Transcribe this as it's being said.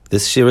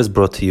This shir is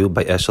brought to you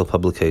by Eshel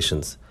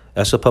Publications.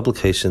 Eshel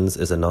Publications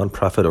is a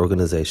non-profit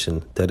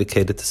organization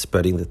dedicated to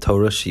spreading the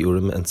Torah,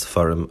 Shiurim, and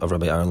Sefarim of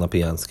Rabbi Aaron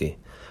Lapiansky.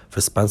 For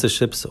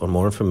sponsorships or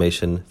more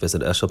information,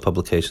 visit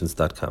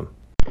eshelpublications.com.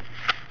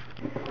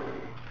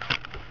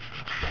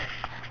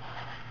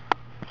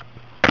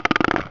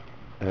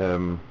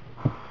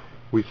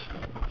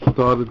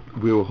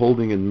 We were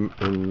holding in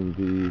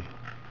the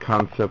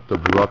concept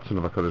of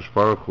Ratzon of HaKadosh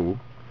Baruch Hu.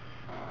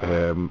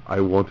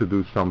 I want to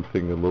do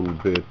something a little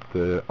bit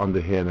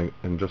underhand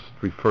and just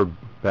refer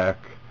back,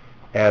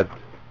 add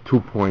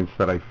 2 points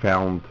that I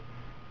found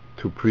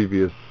to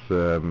previous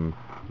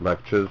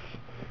lectures.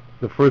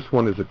 The first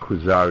one is a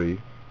Kuzari.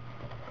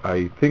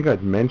 I think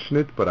I'd mentioned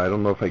it, but I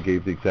don't know if I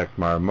gave the exact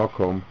Mara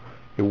Makom.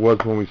 It was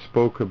when we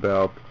spoke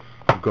about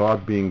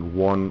God being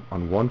one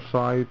on one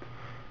side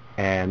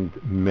and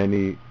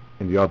many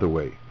in the other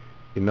way.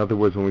 In other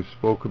words, when we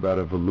spoke about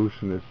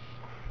evolutionists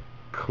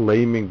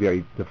claiming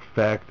the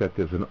fact that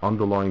there's an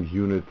underlying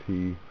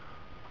unity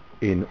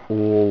in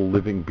all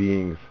living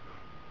beings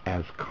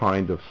as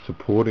kind of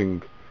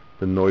supporting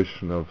the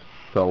notion of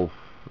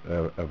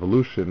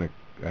self-evolution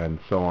and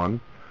so on,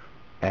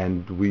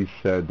 and we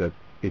said that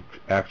it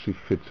actually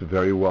fits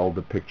very well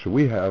the picture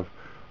we have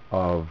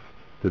of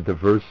the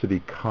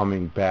diversity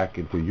coming back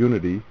into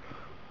unity.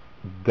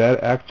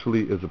 That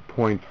actually is a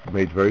point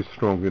made very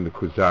strongly in the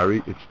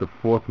Kuzari. It's the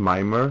fourth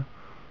Maimer,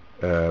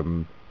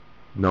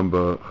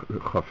 number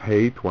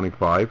Chafhei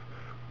 25,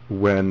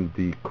 when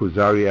the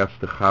Kuzari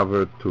asked the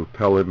Chaver to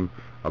tell him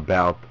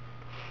about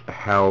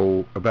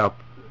the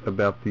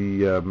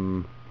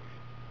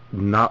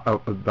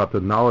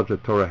knowledge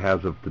that Torah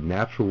has of the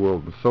natural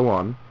world and so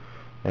on.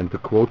 And to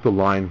quote the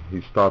line,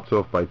 he starts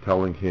off by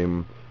telling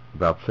him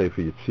about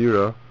Sefer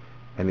Yetzirah,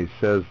 and he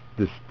says,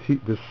 this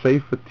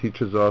Sefer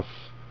teaches us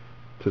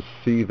to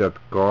see that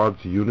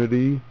God's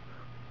unity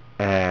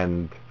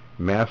and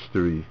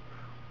mastery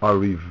are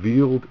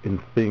revealed in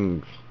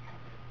things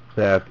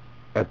that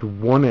at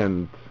one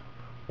end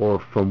or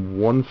from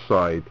one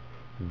side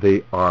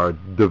they are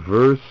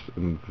diverse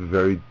and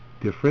very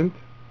different,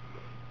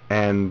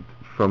 and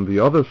from the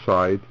other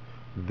side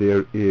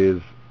there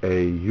is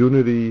a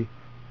unity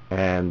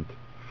and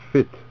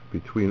fit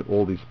between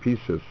all these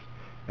pieces,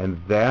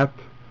 and that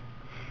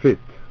fit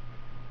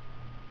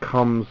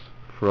comes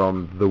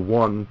from the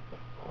one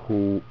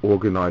who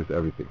organized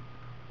everything.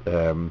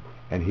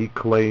 And he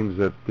claims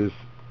that this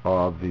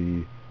are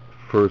the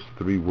first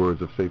 3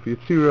 words of Sefer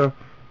Yetzirah.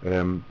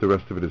 The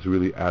rest of it is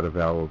really out of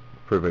our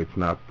purvey. It's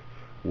not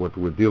what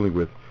we're dealing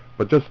with.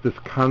 But just this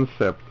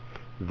concept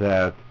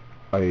that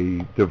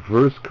a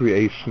diverse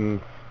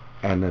creation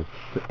and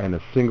a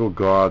single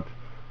God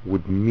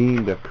would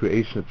mean that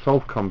creation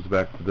itself comes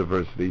back to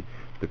diversity.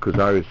 The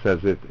Kuzari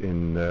says it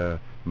in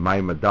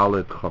Maimah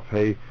Dalet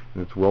Chafhei,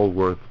 and it's well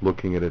worth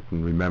looking at it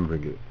and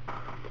remembering it.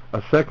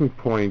 A second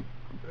point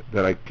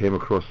that I came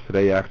across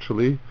today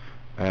actually,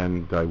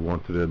 and I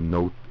wanted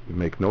to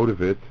make note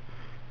of it,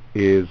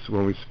 is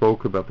when we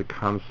spoke about the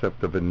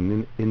concept of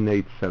an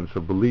innate sense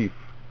of belief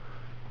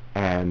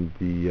and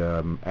the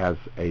as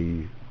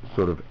a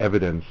sort of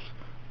evidence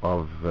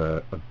of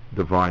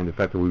divine, the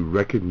fact that we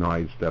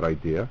recognize that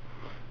idea.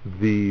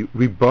 The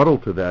rebuttal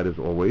to that is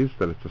always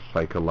that it's a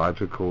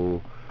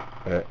psychological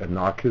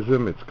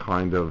anarchism. It's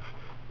kind of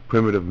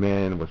primitive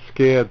man was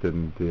scared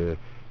and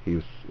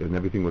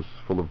everything was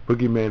full of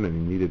boogeymen, and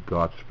he needed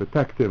God to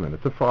protect him, and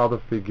it's a father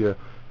figure,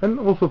 and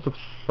all sorts of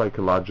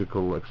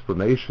psychological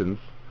explanations.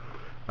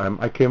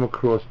 I came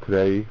across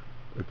today,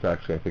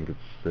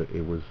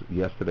 it was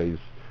yesterday's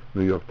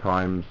New York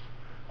Times,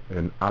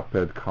 an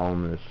op-ed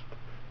columnist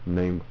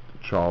named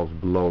Charles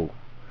Blow.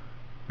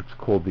 It's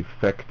called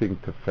Defecting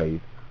to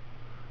Faith,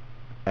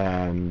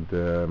 and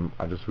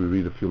I just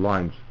reread a few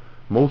lines.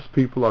 Most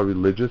people are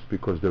religious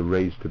because they're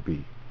raised to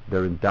be.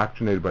 They're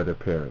indoctrinated by their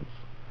parents.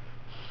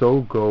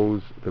 So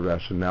goes the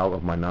rationale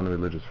of my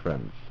non-religious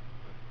friends.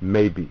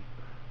 Maybe,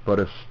 but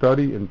a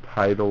study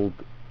entitled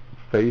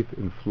Faith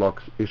in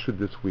Flux, issued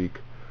this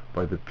week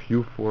by the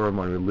Pew Forum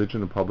on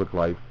Religion and Public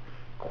Life,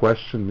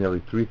 questioned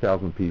nearly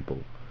 3,000 people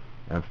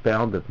and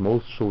found that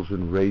most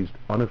children raised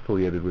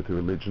unaffiliated with a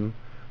religion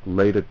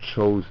later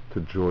chose to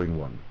join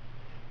one.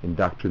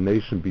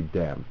 Indoctrination be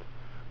damned.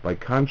 By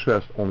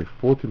contrast, only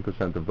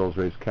 14% of those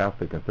raised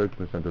Catholic and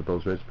 13% of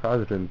those raised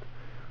Protestant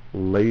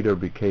later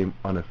became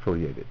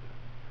unaffiliated.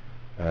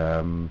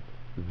 Then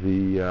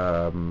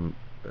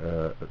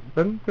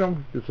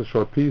it's a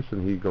short piece,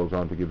 and he goes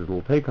on to give his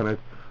little take on it.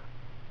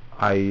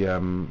 I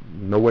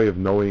no way of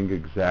knowing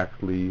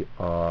exactly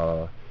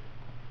how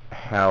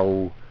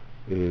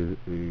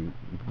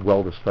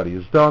well the study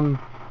is done.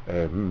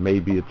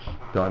 Maybe it's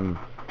done.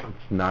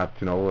 It's not.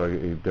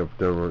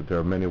 There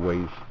are many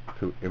ways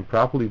to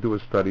improperly do a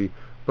study,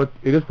 but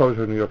it is published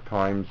in the New York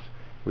Times,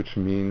 which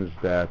means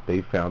that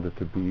they found it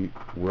to be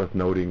worth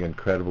noting and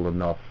credible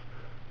enough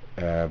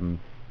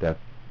that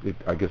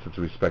I guess it's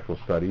a respectful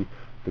study.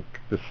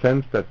 The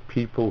sense that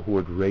people who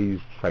had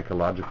raised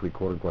psychologically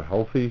quote-unquote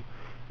healthy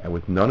and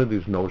with none of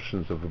these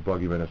notions of a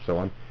boogeyman and so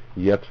on,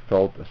 yet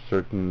felt a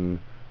certain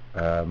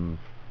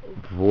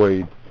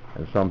void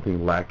and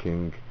something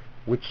lacking,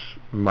 which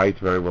might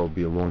very well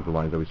be along the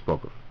lines that we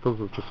spoke of. Those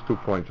are just 2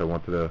 points I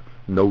wanted to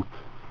note,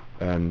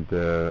 and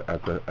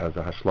as a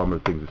hashlamah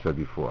of things we said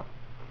before.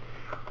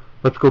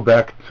 Let's go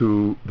back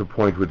to the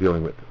point we're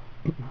dealing with.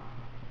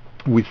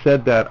 We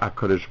said that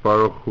HaKadosh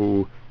Baruch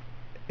Hu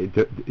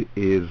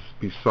is,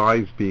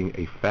 besides being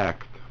a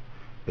fact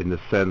in the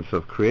sense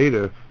of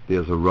creator,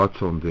 there's a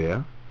ratzon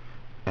there,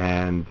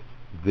 and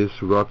this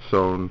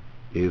ratzon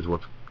is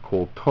what's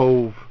called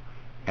tov,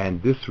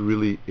 and this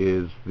really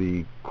is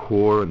the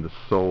core and the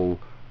soul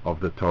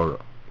of the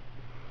Torah.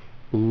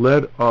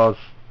 Let us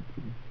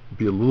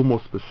be a little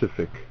more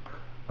specific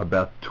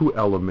about 2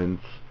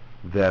 elements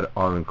that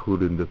are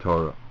included in the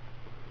Torah.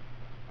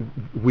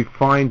 We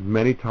find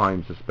many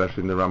times,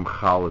 especially in the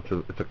Ramchal,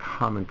 it's a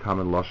common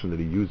lashon that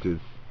he uses,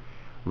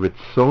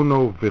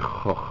 Ritzono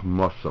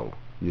v'chochmaso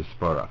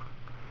yisparach.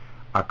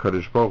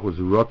 HaKadosh Baruch Hu's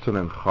Ratzon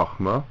and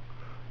Chachma,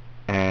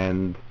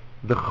 and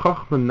the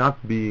Chachma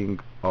not being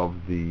of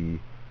the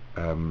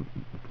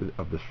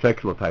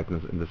secular type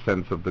in the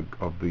sense of the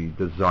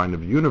design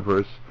of the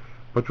universe,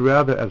 but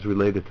rather as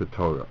related to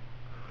Torah.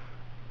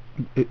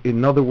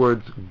 In other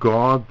words,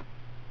 God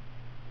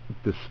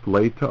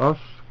displayed to us,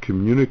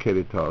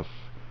 communicated to us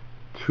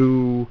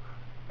 2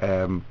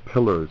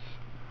 pillars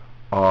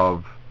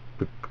of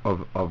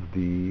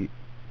the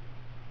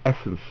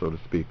essence, so to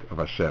speak, of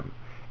Hashem.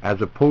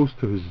 As opposed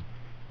to His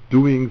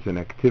doings and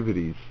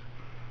activities,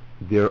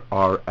 there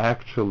are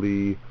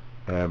actually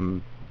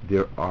 2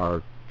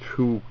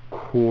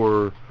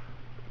 core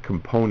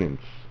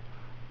components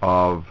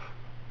of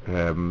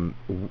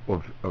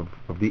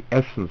the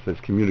essence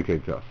that's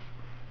communicated to us.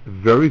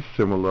 Very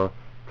similar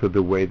to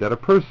the way that a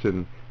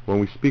person, when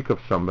we speak of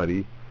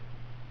somebody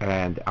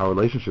and our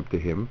relationship to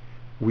him,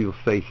 we'll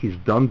say, he's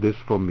done this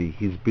for me,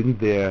 he's been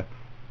there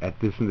at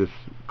this and this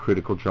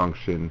critical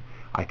junction,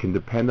 I can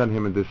depend on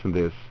him in this and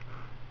this,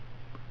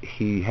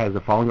 he has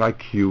the following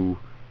IQ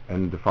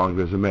and the following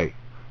resume.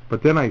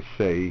 But then I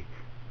say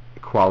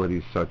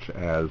qualities such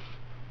as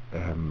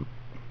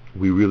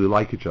we really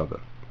like each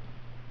other,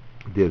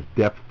 there's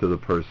depth to the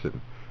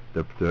person,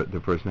 the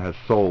person has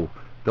soul.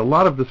 There are a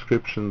lot of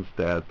descriptions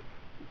that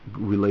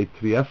relate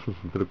to the essence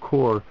and to the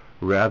core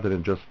rather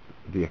than just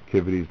the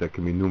activities that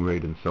can be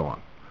enumerated and so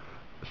on.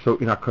 So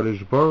in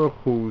HaKadosh Baruch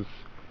Hu's,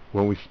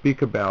 when we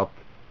speak about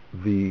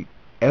the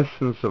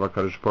essence of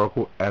HaKadosh Baruch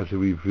Hu as He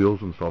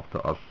reveals Himself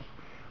to us,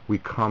 we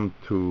come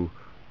to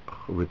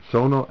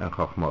Ritzono and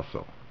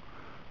Chachmaso.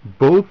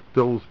 Both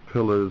those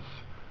pillars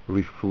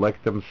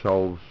reflect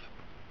themselves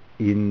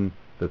in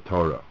the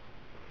Torah.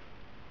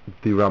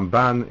 The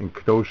Ramban in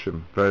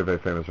Kedoshim, very, very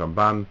famous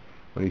Ramban,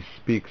 when he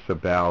speaks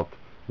about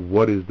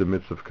what is the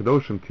mitzvah of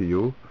Kedoshim to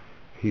you,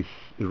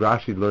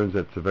 Rashi learns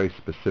that it's a very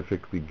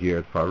specifically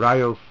geared for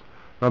Arayos.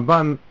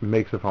 Ramban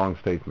makes the following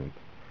statement,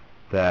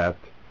 that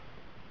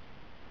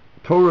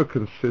Torah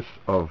consists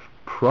of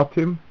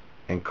pratim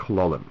and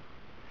klolim.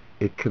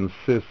 It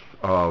consists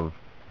of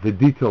the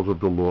details of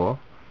the law,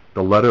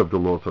 the letter of the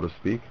law, so to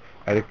speak,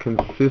 and it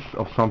consists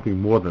of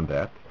something more than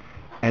that,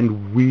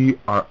 and we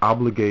are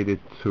obligated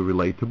to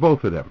relate to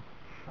both of them.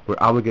 We're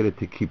obligated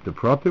to keep the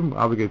pratim, we're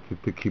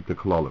obligated to keep the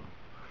klolim.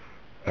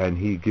 And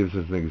he gives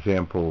us an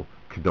example,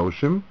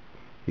 Kedoshim.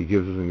 He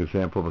gives us an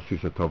example of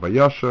Asisa Tova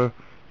Yasha.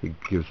 He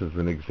gives us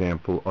an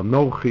example,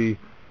 Anochi.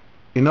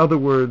 In other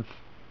words,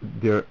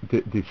 the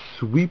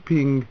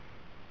sweeping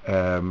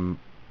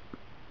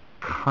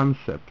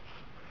concepts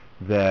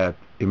that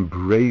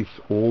embrace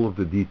all of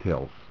the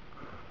details,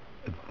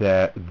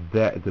 that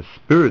the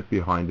spirit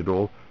behind it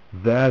all,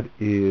 that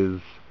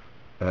is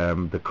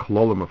the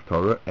klolim of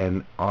Torah,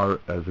 and are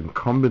as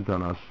incumbent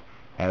on us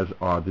as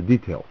are the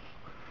details.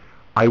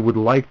 I would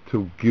like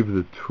to give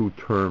the 2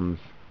 terms,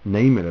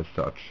 name it as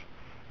such.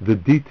 The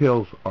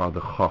details are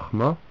the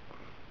Chachma.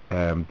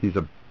 These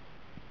are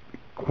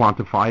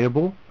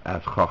quantifiable,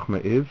 as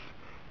Chachma is,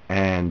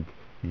 and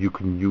you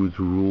can use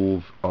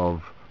rules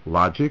of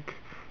logic.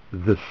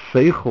 The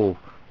Seichel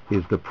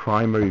is the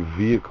primary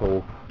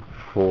vehicle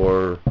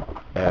for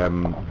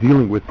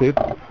dealing with it,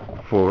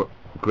 for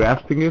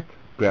grasping it,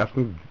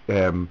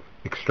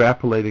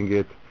 extrapolating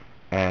it,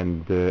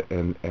 and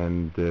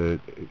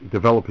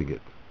developing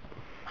it.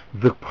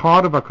 The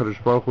part of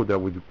HaKadosh Baruch Hu that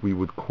we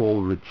would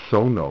call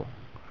Ritzono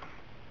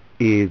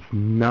is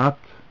not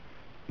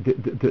the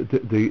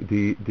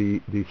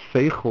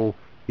Seichel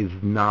is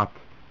not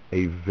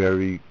a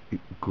very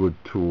good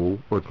tool,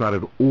 or it's not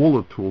at all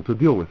a tool to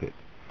deal with it.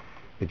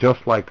 It's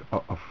just like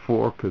a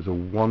fork is a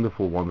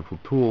wonderful, wonderful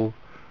tool,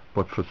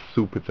 but for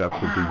soup it's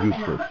absolutely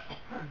useless.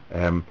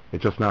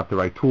 It's just not the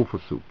right tool for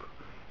soup,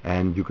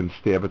 and you can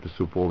stab at the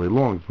soup all day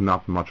long. It's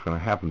not much going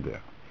to happen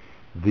there.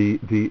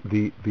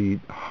 The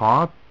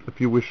heart, if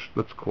you wish,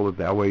 let's call it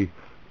that way,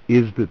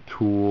 is the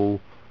tool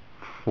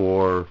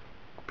for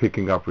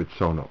picking up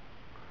Ritzono.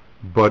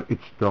 But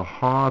it's the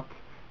heart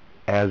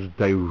as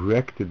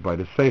directed by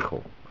the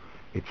Seichel.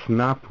 It's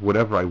not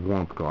whatever I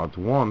want God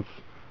wants,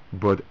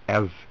 but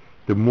as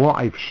the more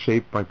I've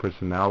shaped my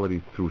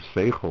personality through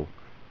Seichel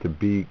to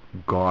be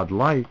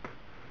God-like,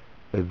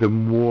 the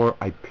more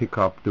I pick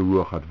up the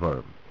Ruach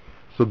HaDvarim.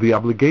 So the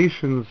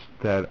obligations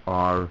that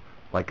are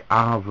like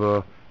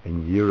Ahava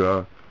and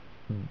Yira,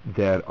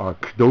 that are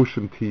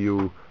Kedoshim to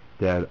you,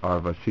 that are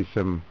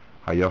Vasisem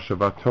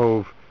Hayoshav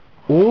Atov,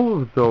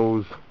 all of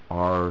those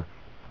are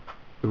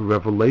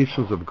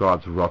revelations of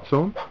God's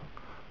Ratzon,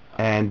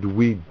 and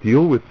we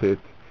deal with it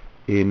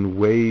in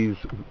ways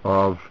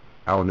of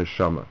our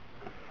neshama.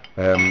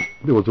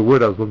 There was a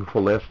word I was looking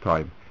for last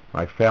time.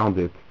 I found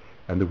it,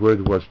 and the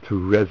word was to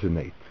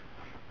resonate.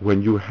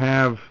 When you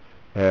have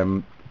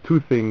two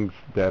things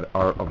that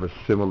are of a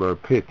similar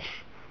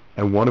pitch,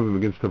 and one of them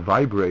begins to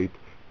vibrate,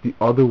 the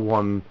other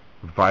one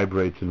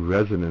vibrates in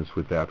resonance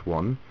with that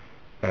one,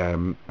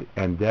 and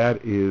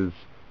that is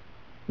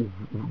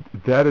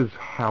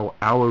how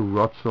our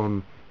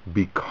Ratzon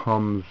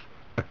becomes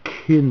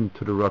akin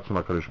to the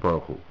Ratzon HaKadosh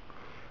Baruch Hu.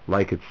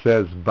 Like it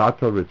says,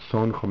 Bata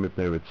Ritzoncha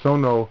Mipnei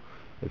Ritzono,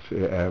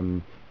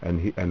 and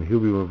he'll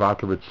be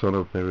Mevata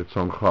Ritzono Mipnei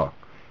Ritzoncha.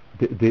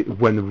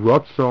 When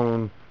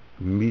Ratzon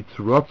meets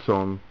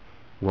Ratzon,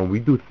 when we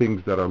do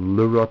things that are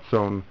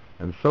L'Ratzon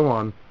and so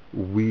on,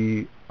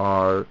 we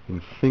are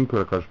in sync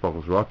with HaKadosh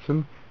Baruch Hu's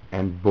Ratzon,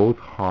 and both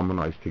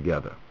harmonize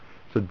together.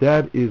 So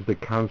that is the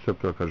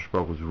concept of HaKadosh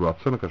Baruch Hu's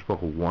Ratzon. HaKadosh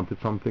Baruch Hu wanted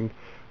something.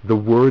 The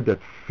word that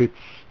fits,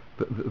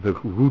 the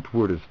root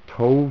word is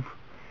Tov.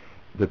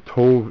 The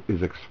Tov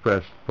is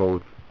expressed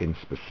both in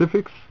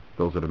specifics,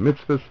 those are the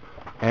mitzvahs,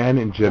 and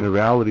in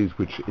generalities,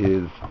 which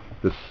is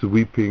the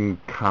sweeping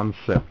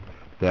concept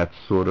that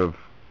sort of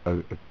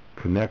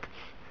connects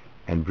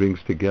and brings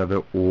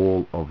together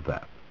all of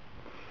that.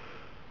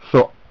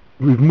 So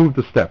we've moved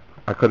a step.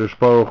 HaKadosh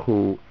Baruch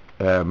Hu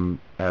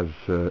as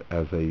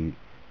a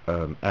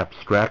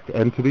abstract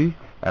entity,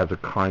 as a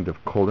kind of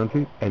cold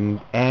entity, and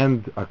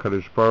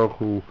HaKadosh Baruch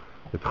Hu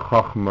with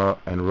Chachma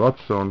and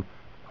Ratzon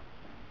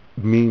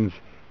means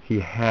he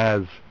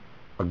has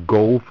a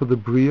goal for the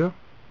Bria,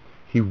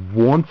 he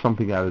wants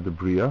something out of the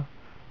Bria,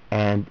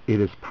 and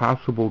it is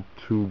possible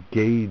to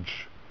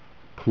gauge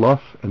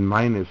plus and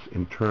minus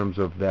in terms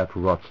of that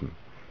Ratzon.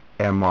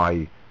 Am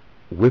I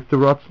with the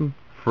Ratzon,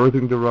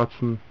 furthering the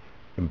Ratzon,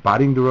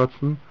 embodying the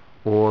Ratzon,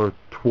 or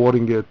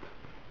thwarting it,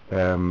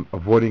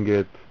 avoiding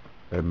it,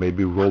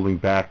 maybe rolling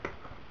back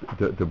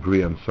the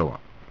Bria and so on.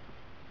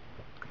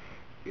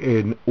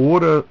 In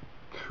order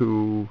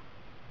to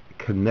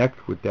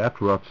connect with that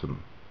Ratzon,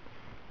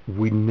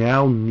 we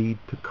now need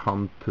to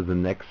come to the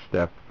next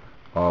step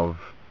of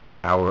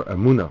our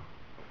Emunah,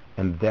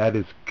 and that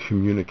is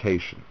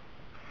communication.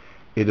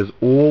 It is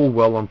all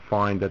well and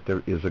fine that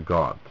there is a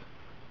God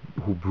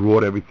who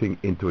brought everything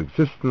into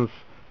existence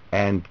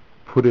and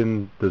put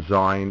in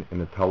design and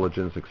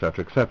intelligence,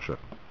 etc., etc.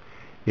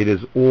 It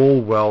is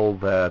all well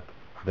that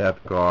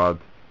God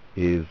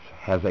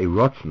has a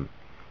Ratzon,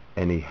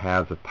 and he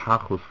has a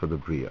tachlis for the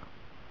Bria,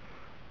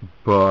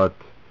 but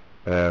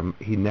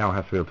he now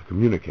has to be able to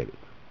communicate it.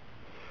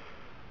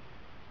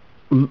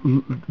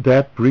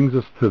 That brings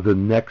us to the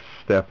next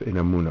step in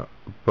Emunah,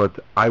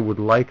 but I would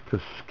like to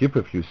skip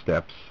a few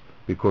steps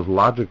because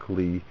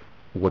logically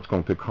what's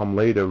going to come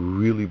later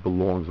really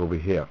belongs over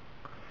here.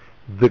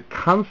 The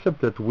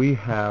concept that we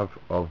have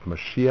of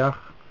Mashiach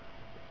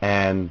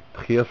and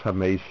Tchias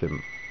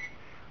HaMeisim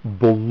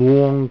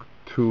belong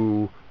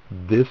to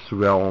this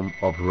realm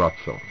of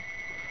Ratzon.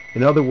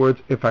 In other words,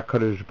 if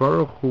HaKadosh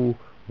Baruch Hu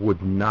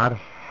would not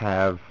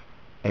have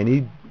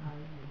any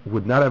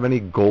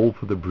goal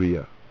for the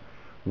Bria,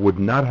 would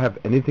not have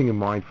anything in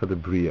mind for the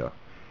Bria,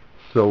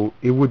 so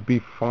it would be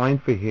fine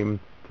for him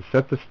to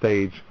set the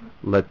stage,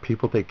 let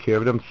people take care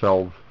of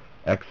themselves,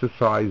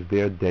 exercise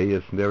their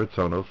deis and their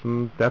etzonos,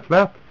 and that's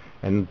that.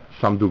 And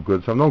some do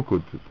good, some don't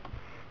good.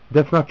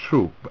 That's not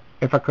true.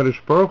 If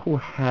HaKadosh Baruch Hu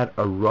had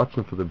a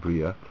Ratzon for the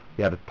Bria,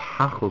 he had a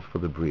tachlis for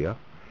the Bria,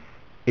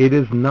 it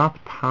is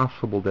not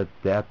possible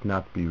that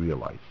not be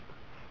realized.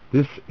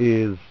 This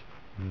is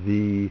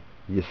the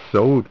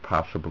yesod,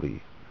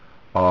 possibly,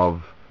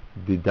 of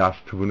the Das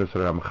Tuvunas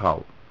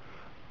Ramchal.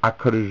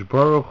 HaKadosh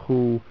Baruch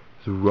Hu's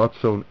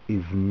Ratzon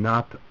is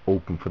not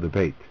open for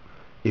debate.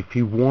 If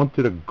he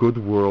wanted a good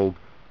world,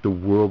 the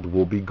world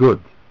will be good.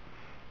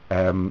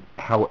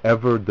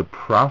 However, the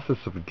process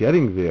of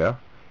getting there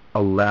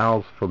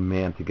allows for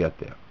man to get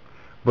there.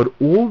 But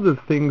all the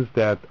things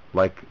that,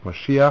 like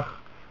Mashiach,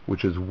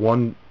 which is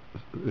one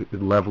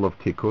level of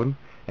tikkun,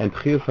 and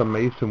Tchias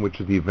HaMeisim, which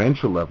is the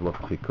eventual level of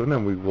tikkun,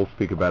 and we will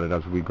speak about it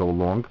as we go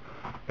along,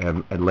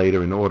 and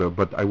later in order,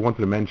 but I wanted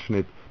to mention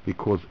it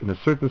because in a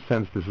certain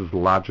sense this is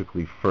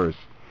logically first.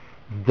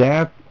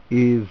 That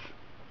is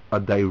a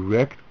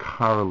direct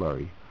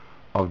corollary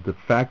of the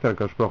fact that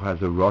HaKadosh Baruch Hu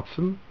has a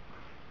Ratzon,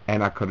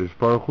 and HaKadosh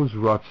Baruch Hu's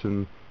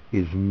Ratzon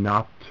is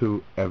not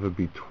to ever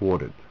be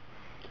thwarted.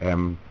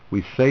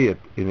 We say it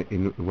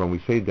when we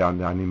say down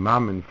the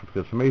Imam in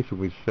Tchias HaMeisim,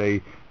 we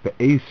say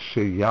Be'ez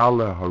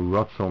sheyala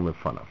haratzon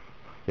lefanav.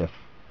 Yes.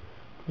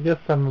 I guess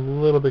I'm a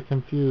little bit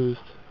confused.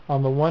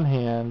 On the one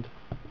hand,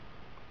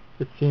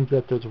 it seems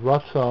that there's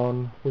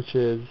Ratzon, which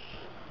is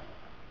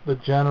the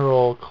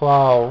general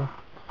klal,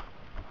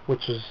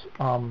 which is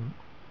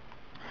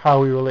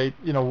how we relate,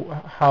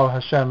 how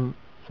Hashem,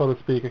 so to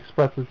speak,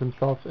 expresses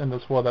himself in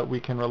this world, that we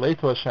can relate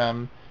to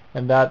Hashem,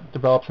 and that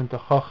develops into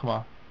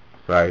Chokhmah,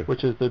 Right.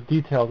 which is the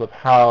details of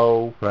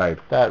how Right.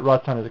 that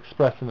Ratzon is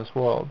expressed in this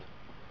world.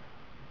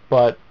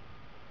 But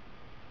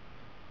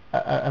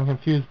I'm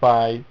confused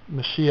by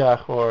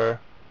Mashiach or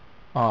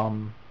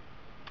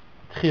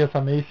Tchias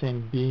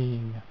HaMesim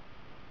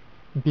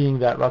being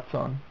that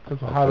Ratzon.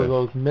 Because how do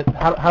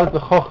how does the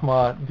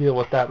Chokhmah deal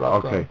with that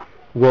Ratzon? Okay.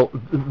 Well,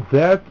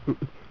 that,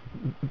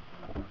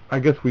 I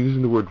guess we're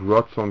using the word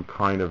Ratzon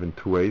kind of in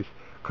two ways.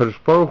 Kadosh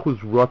Baruch Hu's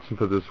Ratzon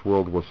for this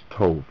world was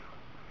Tov.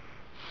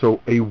 So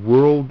a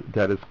world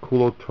that is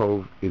Kulo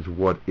Tov is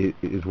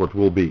what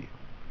will be.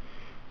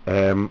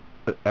 And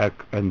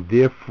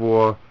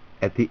therefore,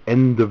 at the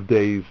end of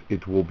days,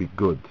 it will be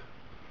good.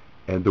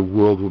 And the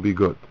world will be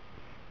good.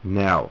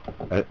 Now,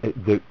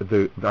 the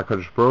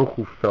HaKadosh Baruch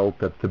Hu felt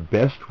that the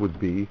best would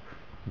be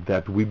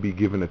that we be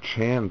given a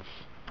chance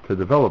to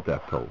develop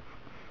that Tov.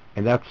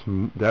 And that's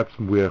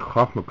where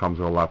Chachma comes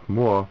in a lot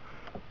more.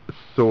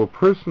 So a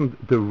person,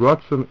 the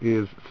Ratzon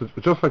is,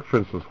 just like, for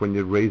instance, when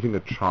you're raising a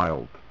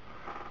child,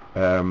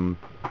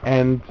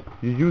 and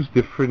you use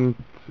different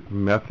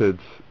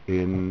methods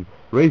in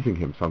raising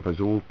him. Sometimes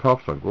you're a little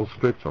tough, sometimes you're a little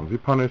strict, sometimes you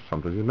punish,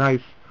 sometimes you're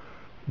nice.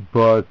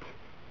 But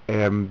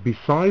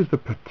besides the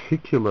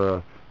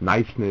particular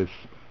niceness,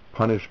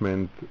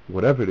 punishment,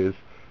 whatever it is,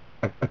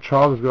 a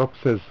child as grows up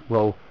says,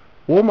 well,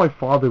 all my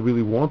father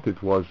really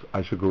wanted was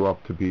I should grow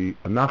up to be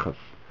a nachas.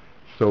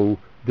 So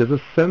there's a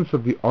sense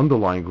of the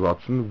underlying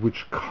Ratzon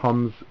which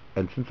comes,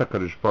 and since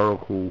HaKadosh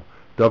Baruch Hu,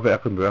 Dava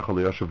Echad V'Echad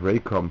L'Yashav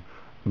Reikam,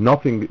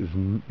 nothing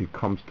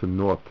comes to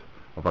naught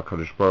of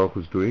HaKadosh Baruch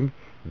Hu's doing.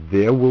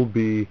 There will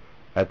be,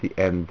 at the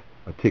end,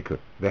 a tikkun.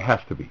 There has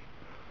to be.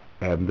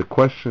 And the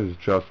question is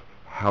just,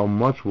 how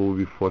much will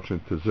we be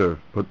fortunate to deserve?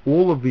 But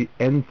all of the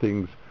end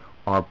things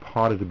are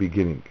part of the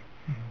beginning.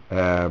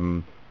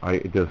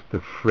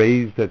 The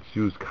phrase that's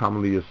used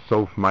commonly is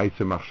Sof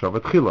Ma'aseh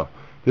Machshava Tchila.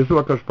 This is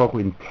what HaKadosh Baruch Hu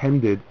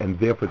intended, and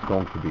therefore it's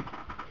going to be.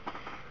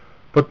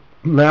 But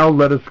now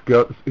let us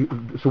go,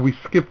 so we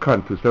skip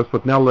kind of 2 steps,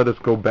 but now let us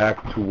go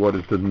back to what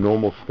is the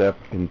normal step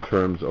in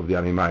terms of the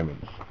Ani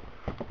Maimons.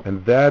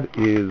 And that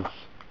is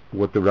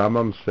what the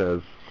Rambam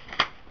says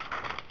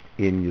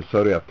in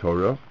Yesodei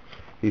HaTorah.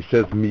 He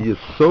says, Mi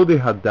Yesodei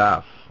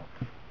HaDas,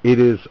 it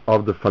is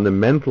of the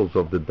fundamentals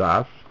of the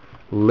Das,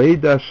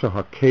 Leida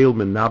Shahakel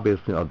Menabes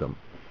Adam,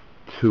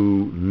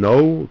 to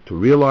know, to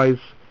realize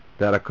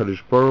that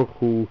HaKadosh Baruch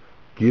Hu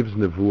gives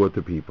Nevuah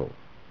to people.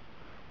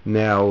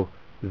 Now,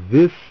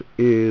 this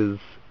is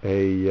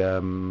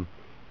when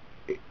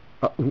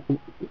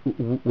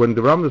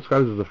the Rambam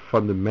describes it as a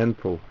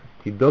fundamental,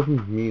 he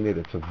doesn't mean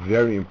it's a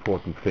very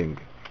important thing.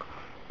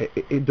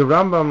 The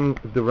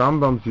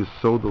Rambam's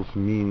Yesodos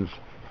means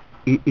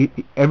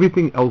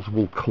everything else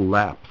will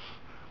collapse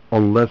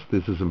unless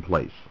this is in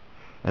place.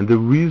 And the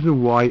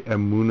reason why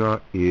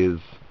Emunah is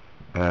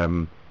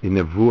in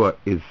Nevuah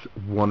is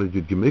one of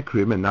the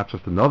Gemikrim and not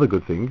just another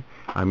good thing.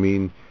 I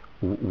mean,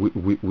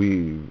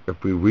 we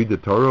if we read the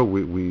Torah,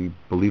 we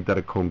believe that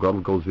a Kohen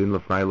Gadol goes in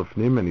Lefnai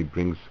Lefnim and he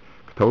brings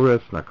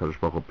Torah, and HaKadosh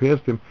Baruch Hu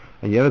pierced him,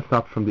 and yet it's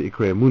not from the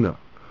Ikrei Emunah.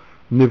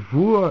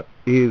 Nevuah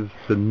is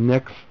the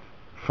next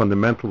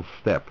fundamental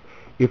step.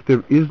 If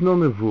there is no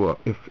Nevuah,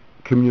 if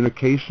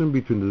communication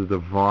between the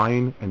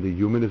divine and the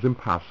human is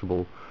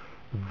impossible,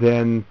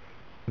 then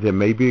there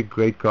may be a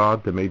great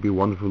God, there may be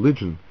one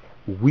religion.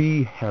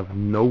 We have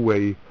no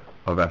way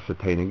of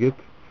ascertaining it,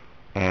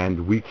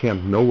 and we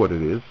can't know what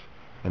it is,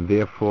 and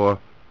therefore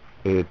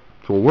it's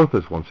all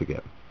worthless once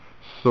again.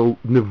 So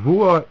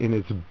Nevuah in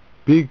its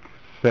big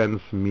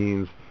sense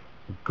means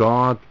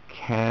God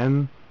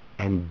can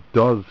and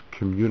does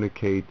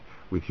communicate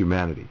with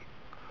humanity.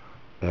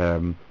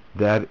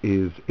 That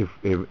is,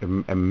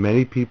 and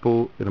many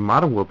people in the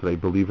modern world today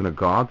believe in a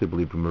God, they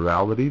believe in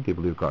morality, they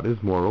believe God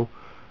is moral,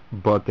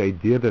 but the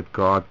idea that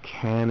God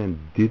can and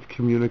did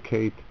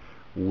communicate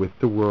with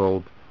the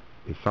world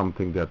is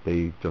something that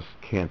they just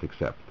can't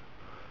accept.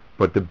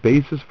 But the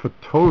basis for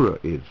Torah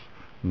is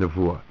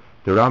Nevuah.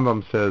 The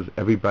Rambam says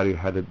everybody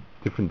had a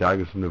different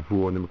diagnosis of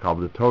Nevuah in the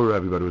Makabel of the Torah,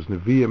 everybody was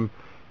Nevi'im.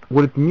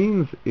 What it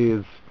means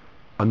is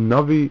a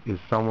Navi is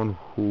someone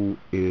who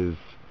is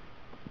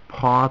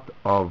part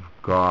of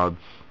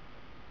God's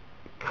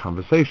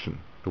conversation.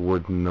 The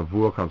word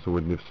Nevuah comes from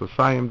the word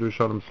Nifsosayim, the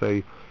Rishonim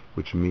say,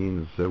 which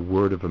means a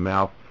word of a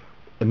mouth.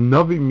 A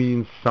Navi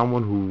means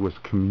someone who was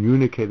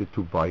communicated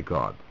to by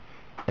God.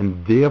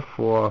 And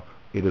therefore,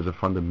 it is a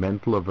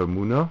fundamental of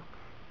Emunah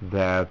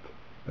that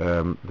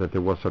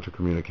there was such a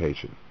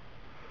communication.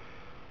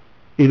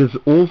 It is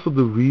also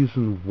the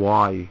reason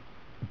why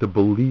the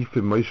belief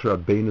in Moshe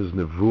Rabbeinu's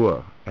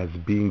Nevuah as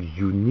being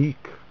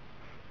unique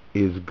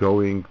is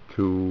going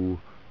to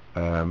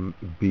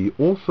be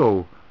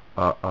also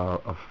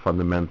a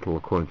fundamental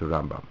according to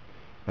Rambam.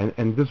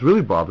 And this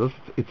really bothers us.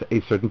 It's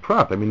a certain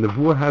prat. I mean,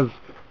 Nevuah has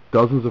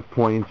dozens of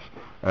points.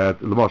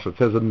 L'mashal, it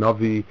says a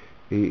Navi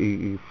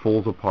he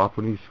falls apart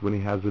when he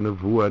has a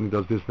Nevuah and he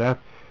does this, that.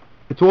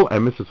 It's all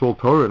emes, it's all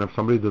Torah, and if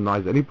somebody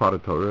denies any part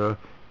of Torah,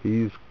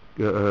 He's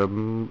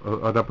an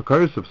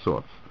Apokryphos of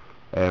sorts.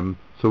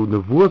 So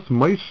Nevuah's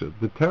Moshe,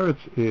 the teretz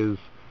is,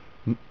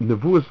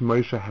 Nevuah's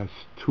Moshe has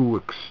two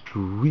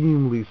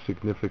extremely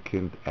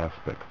significant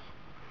aspects.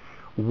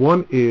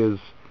 One is,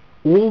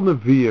 all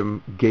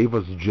Nevi'im gave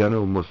us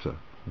general mussar.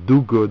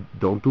 Do good,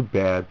 don't do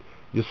bad,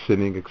 you're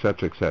sinning,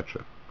 etc.,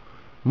 etc.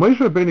 Moshe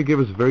Rabbeinu gave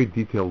us very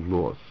detailed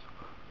laws.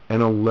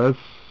 And unless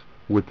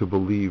we're to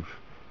believe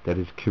that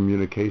his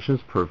communication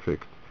is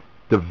perfect,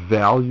 the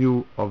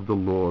value of the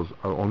laws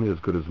are only as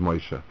good as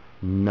Moshe,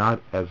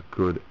 not as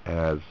good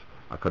as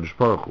HaKadosh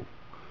Baruch Hu.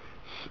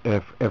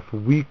 If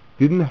we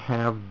didn't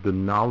have the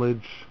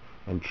knowledge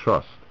and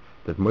trust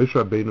that Moshe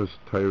Rabbeinu's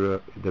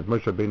Torah, that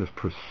Moshe Rabbeinu's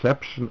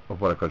perception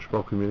of what HaKadosh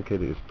Baruch Hu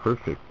communicated is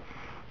perfect,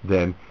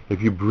 then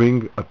if you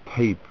bring a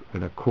tape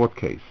in a court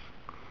case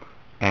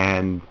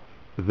and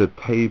the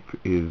tape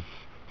is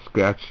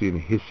scratchy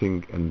and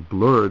hissing and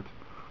blurred,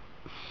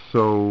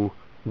 so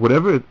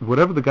whatever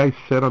the guy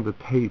said on the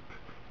tape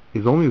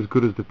is only as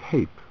good as the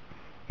tape,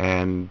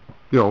 and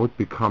it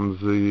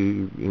becomes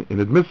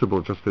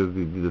inadmissible just as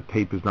the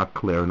tape is not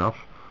clear enough.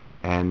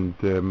 And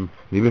even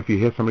if you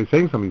hear somebody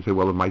saying something, you say,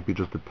 well, it might be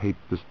just the tape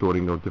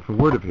distorting a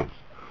different word of his.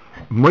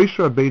 Moshe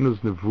Rabbeinu's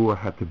Nevuah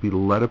had to be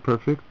letter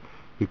perfect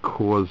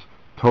because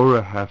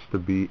Torah has to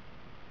be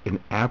an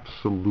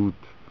absolute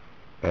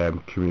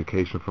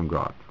communication from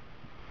God.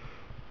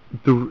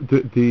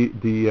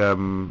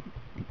 In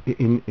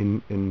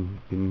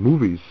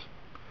movies,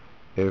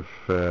 if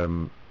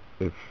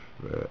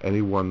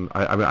anyone,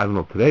 I mean, I don't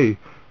know today,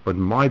 but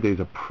in my days,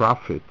 a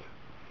prophet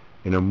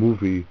in a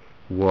movie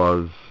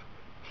was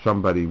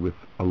somebody with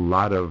a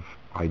lot of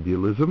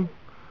idealism,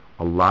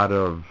 a lot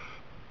of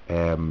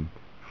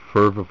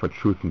fervor for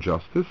truth and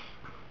justice,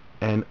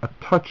 and a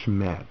touch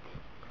mad.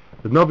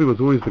 The Navi was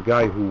always the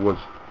guy who was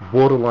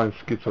borderline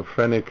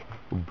schizophrenic,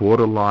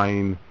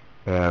 borderline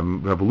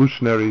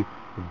revolutionary,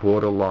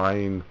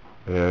 borderline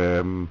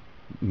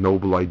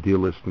noble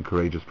idealist and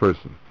courageous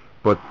person.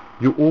 But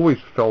you always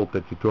felt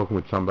that you're talking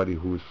with somebody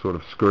who was sort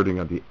of skirting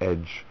on the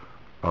edge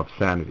of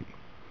sanity.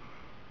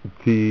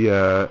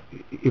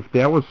 If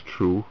that was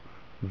true,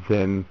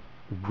 then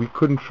we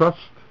couldn't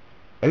trust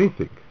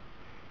anything.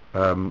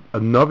 A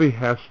Navi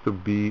has to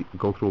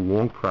go through a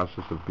long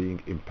process of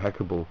being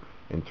impeccable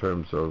in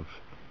terms of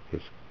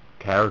his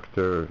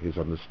character, his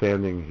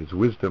understanding, his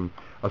wisdom.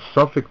 A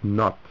suffix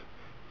nut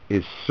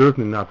is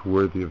certainly not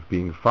worthy of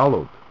being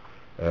followed.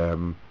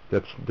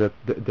 That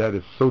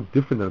is so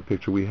different than the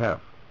picture we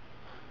have.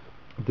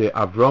 The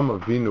Avram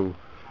Avinu,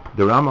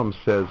 the Rambam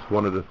says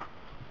one of the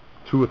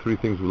 2 or 3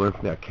 things we learn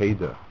from the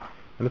Akedah,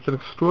 and it's an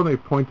extraordinary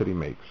point that he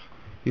makes.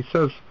 He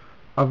says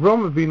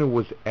Avram Avinu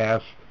was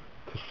asked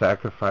to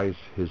sacrifice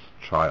his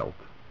child,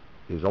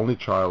 his only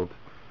child,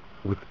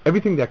 with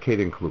everything the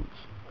Akedah includes.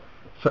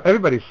 So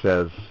everybody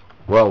says,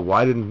 well,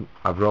 why didn't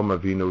Avram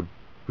Avinu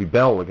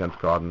rebel against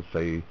God and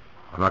say,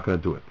 I'm not going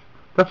to do it?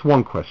 That's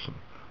one question.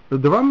 The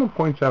Rambam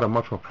points out a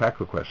much more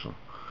practical question.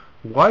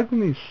 Why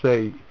didn't he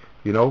say,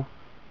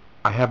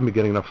 I haven't been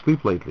getting enough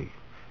sleep lately?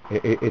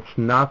 It's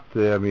not,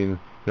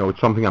 it's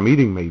something I'm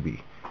eating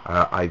maybe.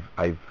 I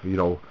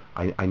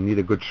need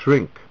a good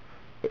shrink.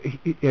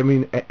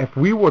 If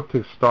we were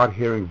to start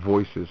hearing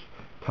voices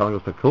telling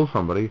us to kill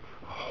somebody,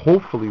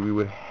 hopefully we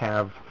would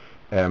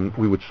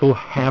still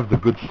have the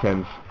good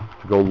sense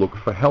to go look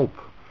for help.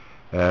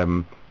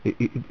 Why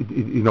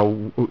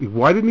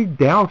didn't he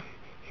doubt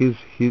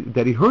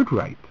that he heard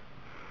right?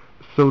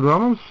 So the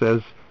Rambam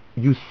says,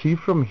 you see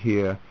from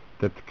here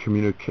that the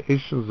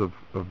communications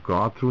of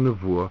God through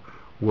Nevuah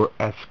were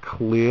as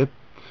clear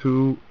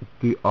to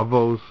the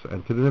Avos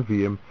and to the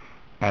Nevi'im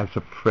as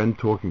a friend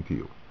talking to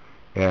you.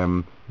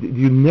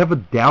 You never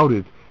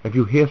doubted, if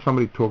you hear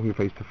somebody talking to you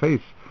face to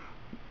face,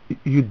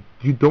 you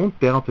don't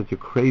doubt that you're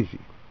crazy,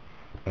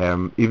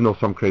 even though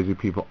some crazy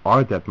people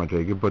are that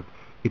madrega, but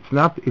it's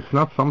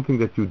not something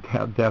that you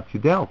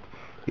doubt.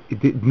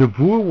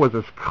 Nevuah was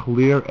as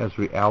clear as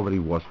reality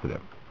was to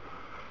them.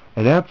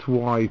 And that's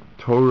why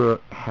Torah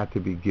had to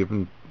be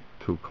given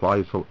to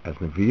Klal Yisrael as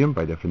Nevi'im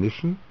by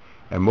definition,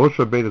 and Moshe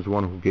Rabbeinu is the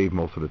one who gave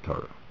most of the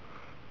Torah.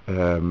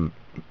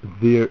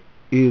 There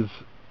is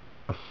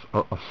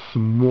a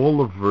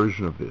smaller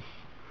version of this,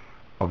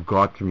 of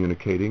God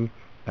communicating,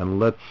 and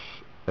let's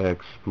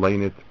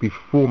explain it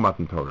before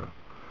Matan Torah.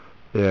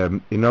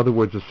 In other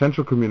words,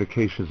 essential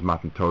communication is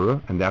Matan Torah,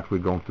 and that we're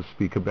going to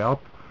speak about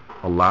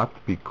a lot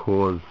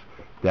because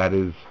that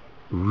is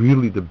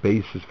really the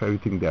basis for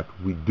everything that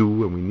we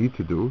do and we need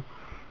to do.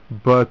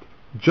 But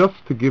just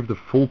to give the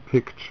full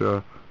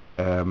picture,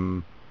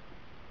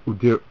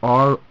 there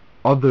are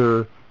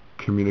other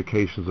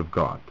communications of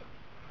God.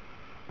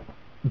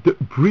 The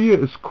Bria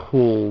is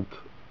called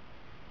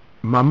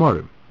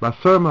Mamorim,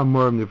 Maser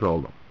Mamorim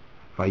Nivrolam,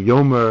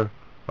 Vayomer,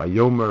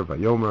 Vayomer,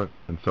 Vayomer,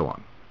 and so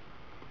on.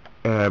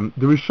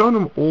 The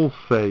Rishonim all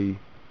say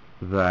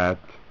that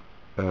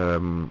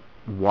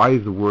why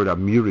is the word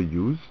Amira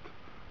used?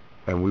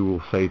 And we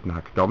will say it in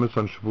Hakdamas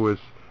on Shavuos,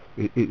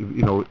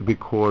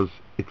 because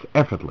it's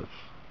effortless.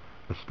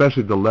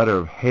 Especially the letter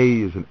of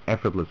Hey is an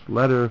effortless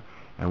letter,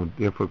 and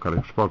therefore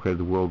Kadosh Baruch Hu created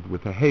the world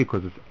with a hey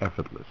because it's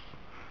effortless.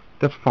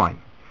 That's fine.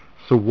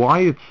 So why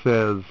it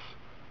says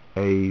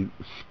a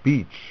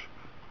speech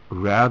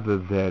rather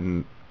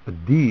than a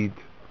deed,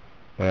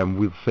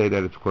 we'll say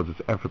that it's because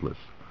it's effortless.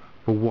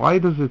 But why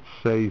does it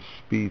say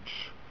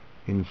speech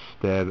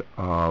instead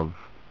of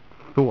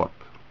thought?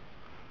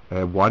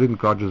 Why didn't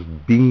God just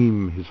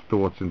beam his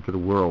thoughts into the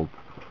world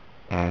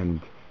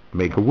and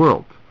make a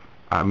world?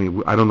 I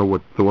mean, I don't know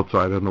what thoughts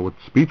are, I don't know what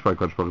speech by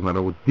Kadosh Baruch Hu, I don't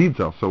know what deeds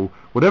are. So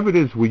whatever it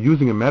is, we're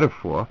using a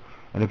metaphor,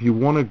 and if you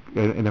want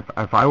to, and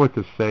if I were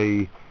to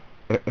say,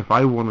 if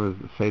I want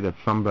to say that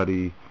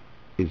somebody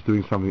is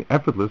doing something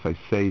effortless, I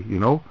say,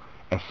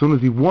 as soon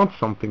as he wants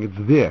something, it's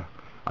there.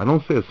 I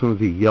don't say as soon as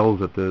he yells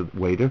at the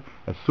waiter.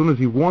 As soon as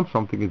he wants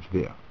something, it's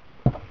there.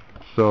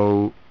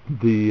 So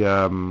the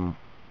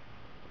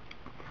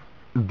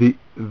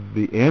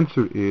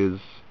answer is,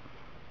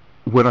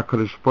 when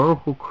HaKadosh Baruch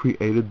Hu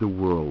created the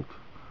world,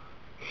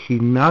 he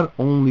not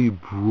only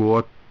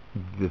brought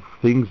the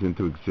things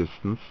into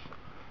existence,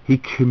 he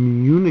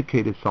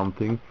communicated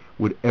something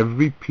with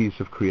every piece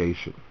of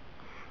creation.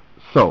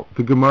 So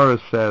the Gemara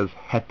says,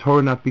 had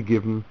Torah not been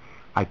given,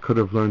 I could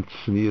have learned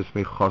Tznius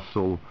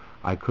Mechosel,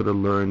 I could have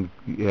learned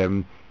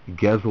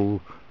Gezel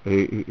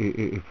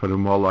for the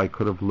Mullah, I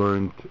could have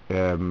learned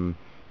from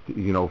a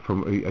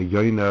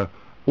Yoina,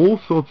 all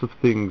sorts of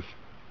things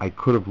I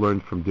could have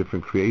learned from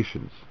different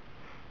creations.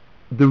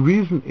 The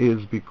reason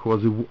is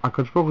because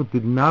HaKadosh Baruch Hu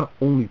did not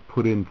only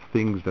put in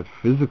things that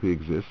physically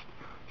exist,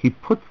 he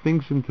put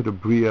things into the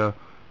Bria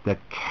that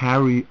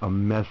carry a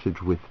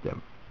message with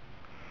them.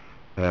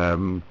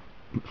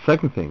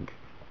 Second thing,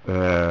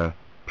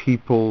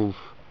 people's,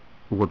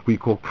 what we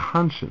call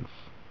conscience,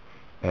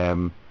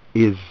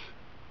 is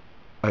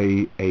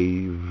a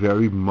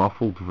very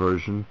muffled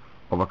version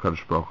of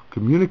HaKadosh Baruch Hu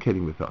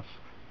communicating with us.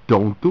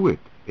 Don't do it.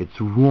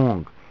 It's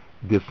wrong.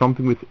 There's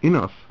something within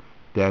us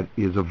that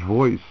is a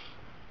voice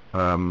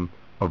of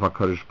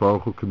HaKadosh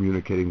Baruch Hu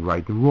communicating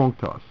right and wrong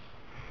to us.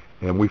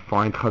 And we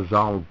find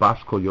Chazal,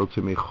 Baskol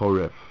Yotze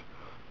Mechoref,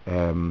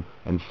 and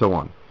so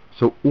on.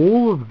 So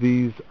all of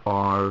these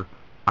are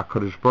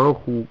HaKadosh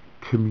Baruch Hu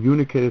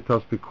communicated to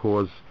us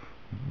because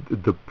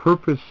the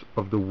purpose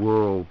of the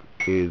world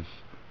is,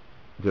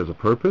 there's a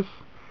purpose.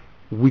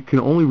 We can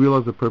only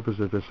realize the purpose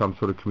if there's some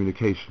sort of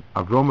communication.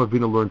 Avraham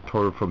Avinu learned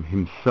Torah from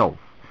himself.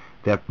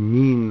 That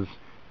means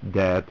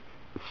that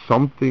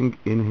something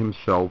in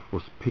himself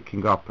was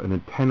picking up, an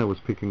antenna was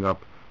picking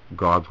up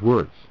God's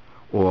words.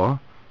 Or,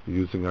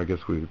 using, I guess,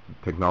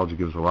 technology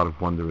gives a lot of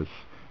wondrous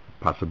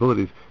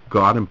possibilities,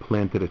 God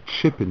implanted a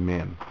chip in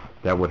man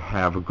that would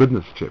have a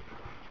goodness chip.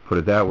 Put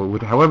it that way,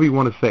 however you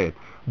want to say it.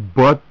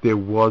 But there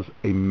was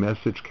a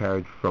message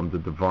carried from the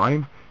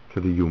divine to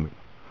the human.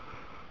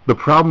 The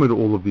problem with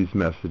all of these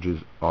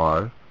messages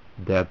are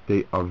that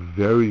they are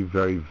very,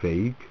 very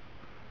vague,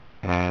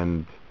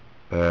 and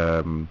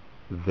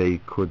they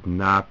could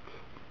not,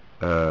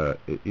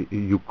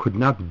 you could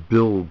not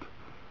build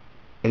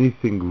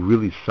anything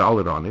really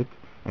solid on it,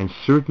 and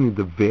certainly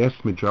the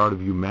vast majority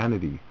of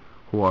humanity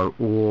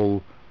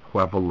who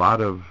have a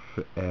lot of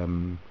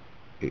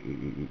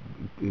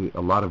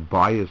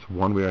bias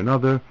one way or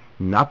another,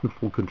 not in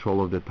full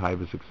control of their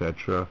taivas,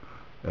 etc.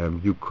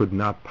 You could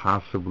not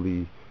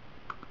possibly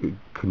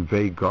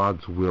convey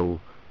God's will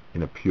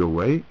in a pure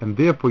way, and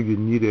therefore you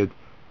needed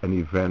an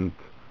event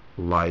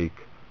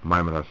like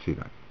Maimon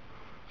HaSinai.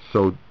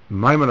 So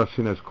Maimon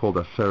HaSinai is called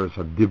Aseres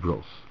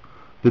HaDibros.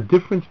 The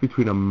difference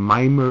between a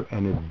mimer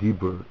and a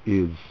dibur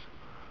is,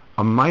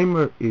 a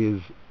mimer is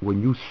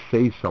when you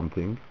say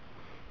something,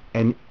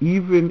 and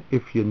even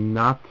if you're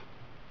not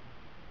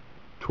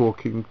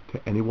talking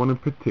to anyone in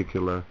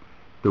particular,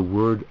 the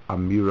word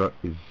amira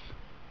is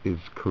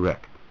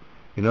correct.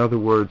 In other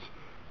words,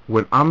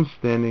 when I'm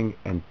standing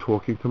and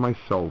talking to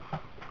myself,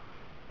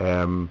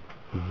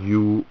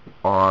 you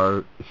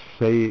are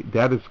saying,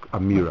 that is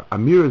amira.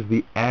 Amira is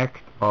the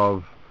act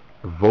of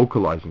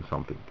vocalizing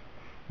something.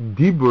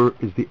 Dibur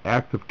is the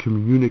act of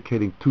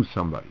communicating to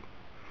somebody.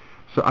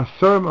 So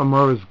Asarim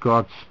Amar is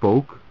God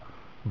spoke,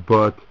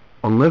 but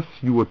unless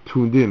you were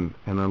tuned in,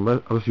 and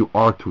unless you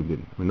are tuned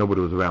in, I mean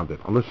nobody was around it,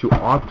 unless you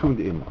are tuned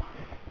in,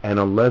 and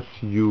unless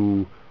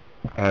you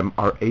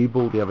are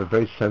able, you have a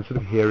very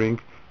sensitive hearing,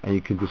 and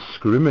you can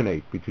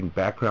discriminate between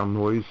background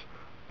noise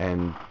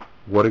and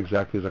what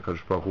exactly is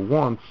HaKadosh Baruch Hu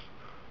wants,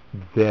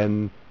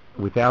 then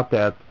without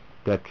that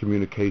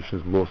communication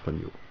is lost on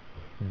you.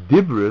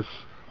 Dibris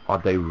are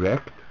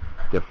direct,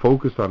 they're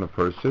focused on a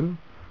person,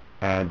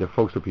 and they're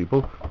focused on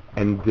people,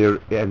 and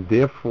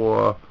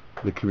therefore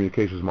the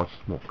communication is much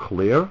more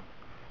clear,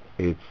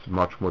 it's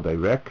much more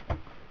direct,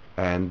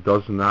 and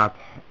does not,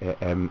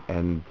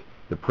 and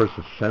the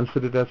person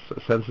senses it as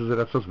such.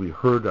 We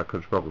heard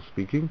HaKadosh Baruch Hu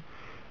speaking,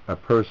 a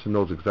person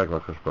knows exactly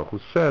what HaKadosh Baruch Hu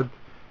said,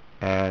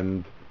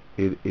 and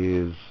it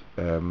is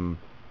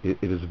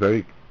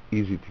very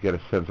easy to get a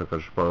sense of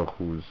HaKadosh Baruch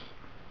Hu's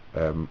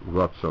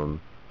ratzon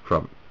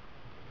from it.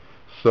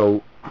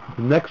 So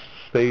the next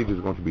stage is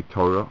going to be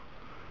Torah.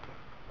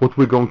 What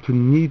we're going to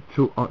need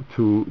to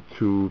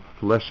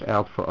flesh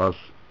out for us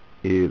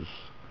is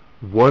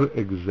what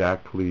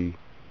exactly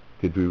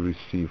did we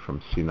receive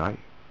from Sinai?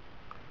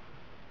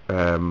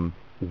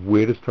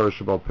 Where does Torah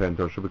Shabbal Peh and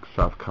Torah Shabbal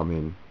Ksav come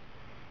in?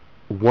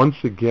 Once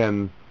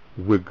again,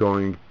 we're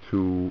going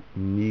to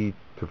need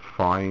to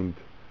find,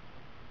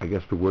 I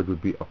guess the word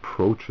would be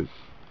approaches,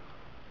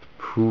 to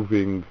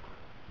proving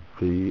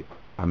the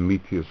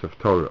Amitius of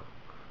Torah.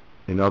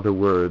 In other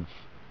words,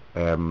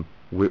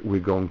 we're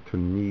going to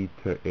need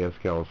to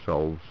ask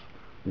ourselves,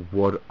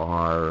 what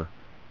are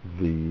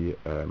the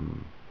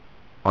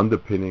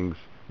underpinnings,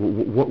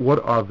 what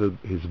are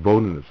his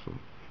bonism,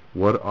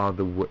 what are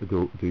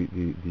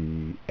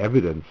the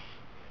evidence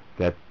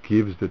that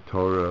gives the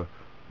Torah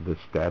the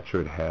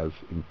stature it has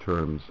in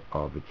terms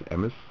of its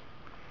emes.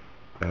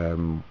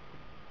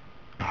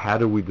 How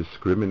do we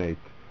discriminate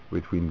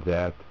between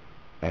that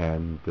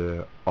and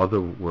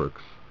other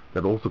works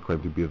that also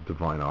claim to be of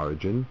divine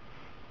origin,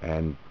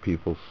 and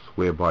people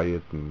swear by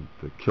it and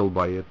kill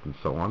by it and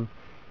so on,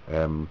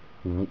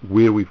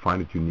 where we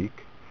find it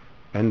unique?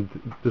 And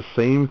the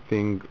same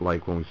thing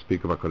like when we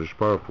speak about Kadosh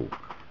Baruch Hu,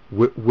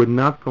 we're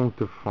not going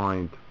to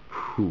find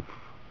proof.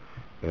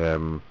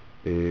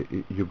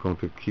 You're going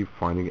to keep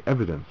finding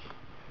evidence,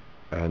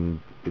 and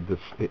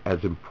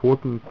as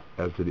important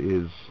as it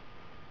is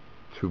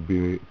to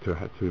be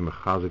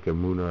mechazik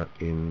emuna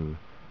in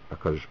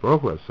Hakadosh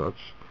Baruch Hu as such,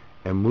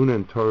 emuna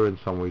in Torah in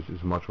some ways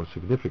is much more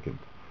significant.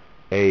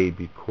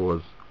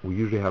 Because we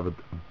usually have a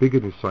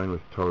bigger nisayon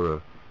with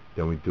Torah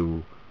than we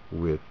do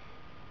with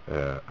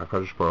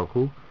Hakadosh Baruch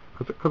Hu,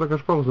 because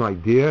Hakadosh Baruch Hu is an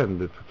idea,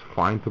 and it's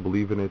fine to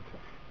believe in it.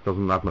 It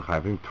doesn't not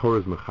mechayiv. Torah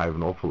is mechayiv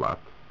an awful lot.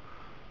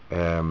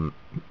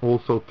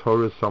 Also,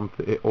 Torah is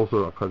something.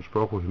 Also, Hakadosh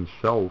Baruch Hu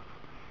himself,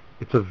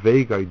 it's a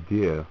vague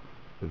idea.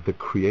 The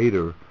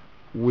Creator,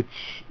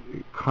 which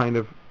kind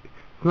of,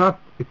 it's not.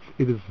 It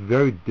is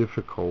very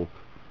difficult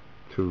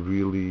to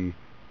really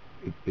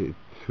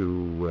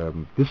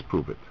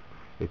disprove it.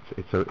 It's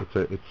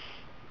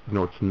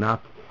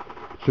not,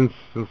 since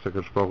the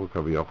Hakadosh Baruch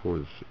Hu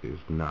Kaviyachol is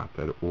not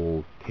at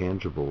all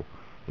tangible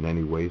in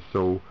any way.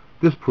 So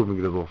disproving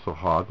it is also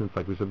hard. And it's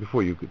like we said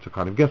before, it's a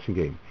kind of guessing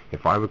game.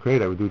 If I were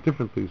creator, I would do it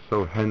differently.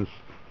 So hence,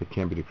 it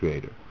can't be the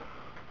Creator.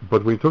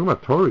 But when you're talking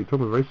about Torah, you're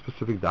talking about a very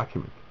specific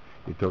document.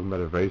 You're talking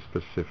about a very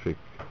specific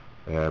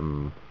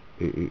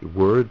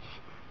words,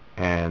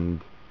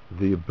 and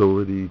the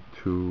ability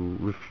to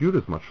refute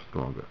is much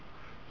stronger.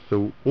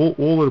 So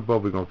all of the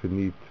above, we're going to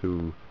need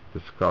to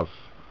discuss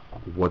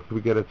what do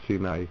we get at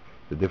Sinai,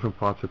 the different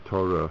parts of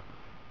Torah,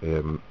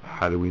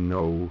 how do we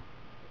know,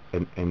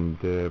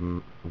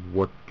 and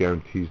what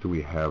guarantees do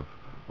we have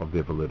of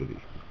their validity.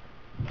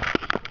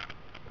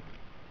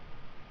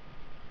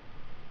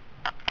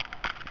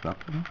 No.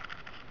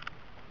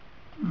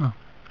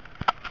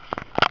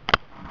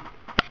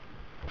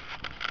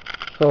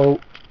 So,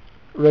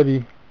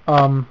 Rebbe,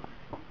 I'm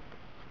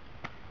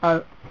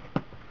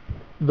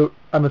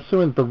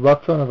assuming the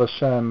Ratzon of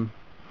Hashem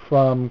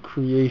from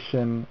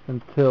creation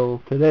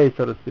until today,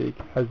 so to speak,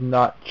 has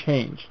not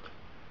changed.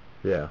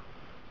 Yeah.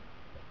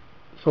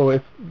 So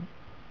if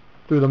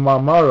through the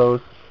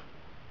Marmaros,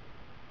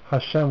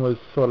 Hashem was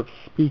sort of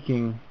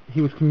speaking,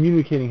 he was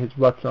communicating his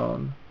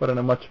Ratzon, but in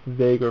a much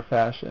vaguer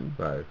fashion.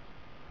 Right.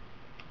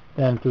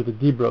 Than through the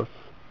Dibros.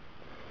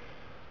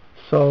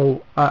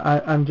 So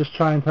I'm just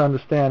trying to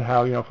understand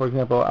how, for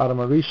example, Adam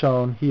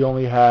HaRishon, he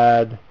only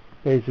had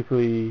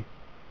basically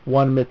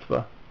one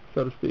mitzvah,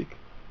 so to speak.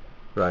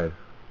 Right.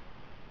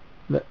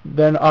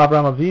 Then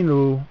Avraham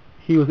Avinu,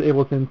 he was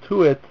able to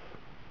intuit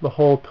the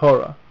whole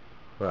Torah.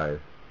 Right.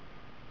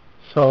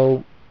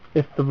 So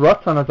if the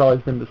Ratzon has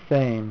always been the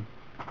same,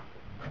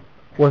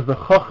 was the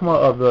Chochmah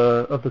of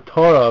the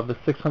Torah, of the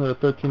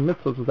 613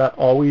 mitzvahs, was that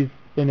always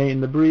innate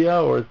in the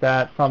Bria, or is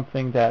that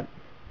something that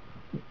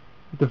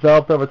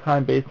developed over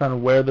time based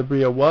on where the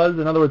Bria was?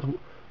 In other words,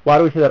 why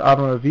do we say that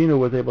Adam Avinu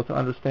was able to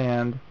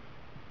understand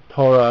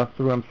Torah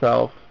through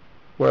himself,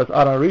 whereas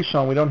Adam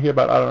HaRishon, we don't hear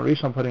about Adam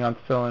HaRishon putting on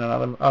tefillin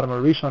and Adam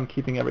HaRishon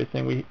keeping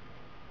everything.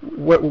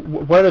 Where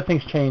do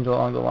things change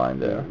along the line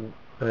there?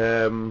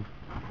 Does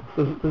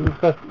this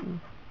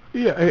question?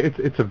 Yeah,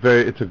 it's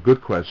a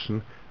good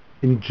question.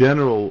 In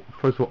general,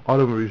 first of all,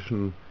 Adam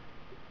HaRishon,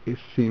 it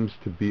seems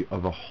to be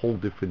of a whole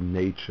different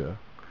nature,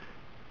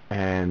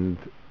 and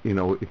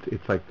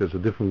it's like there's a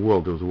different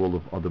world. There's a world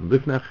of Adam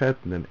Lifnei Chet,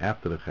 and then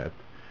after the Chet.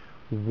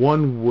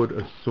 One would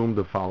assume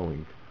the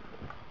following: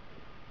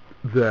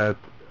 that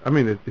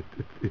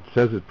it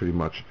says it pretty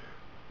much.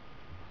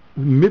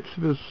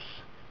 Mitzvahs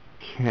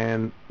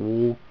can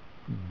all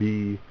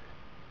be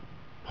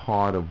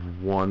part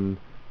of one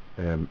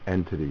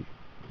entity.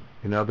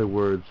 In other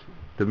words,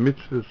 the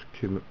mitzvahs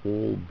can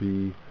all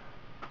be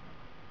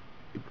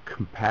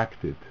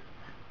compacted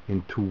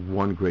into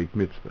one great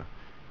mitzvah.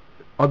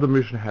 Adam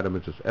HaRishon had a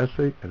mitzvah's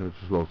essay and a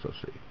mitzvah's los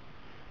essay.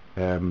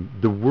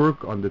 The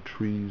work on the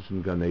trees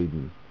in Gan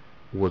Eden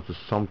was the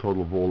sum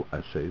total of all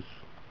essays,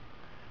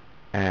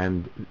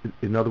 and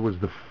in other words,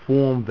 the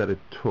form that it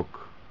took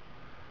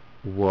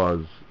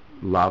was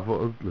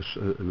lava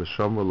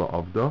l'shamra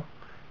la'avda,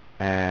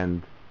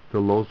 and the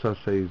los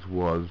essays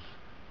was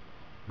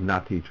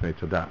not to each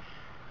mitzvah.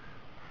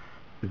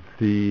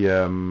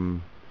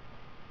 in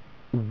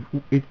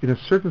a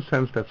certain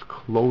sense, that's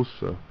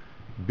closer.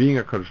 Being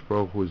a Kadosh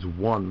Baruch Hu is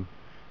one.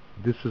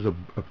 This is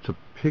it's a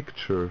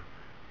picture.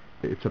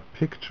 It's a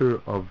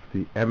picture of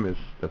the emes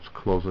that's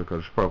closer to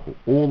Kadosh Baruch Hu.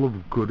 All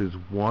of good is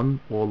one.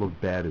 All of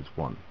bad is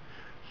one.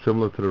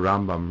 Similar to the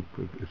Rambam,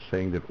 it's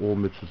saying that all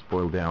mitzvahs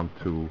boil down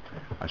to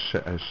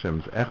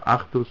Hashem's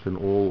Achdus, and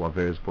all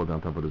averos boil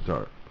down to Avodah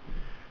Zarah.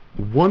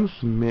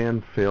 Once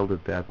man failed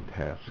at that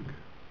task,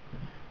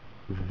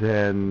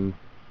 then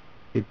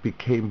it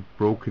became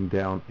broken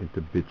down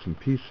into bits and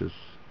pieces,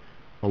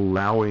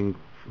 allowing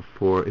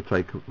for, it's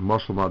like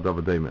Mashal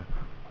Ma'adavadema.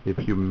 If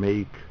you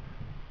make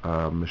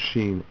a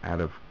machine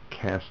out of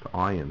cast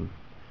iron,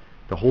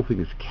 the whole thing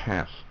is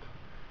cast.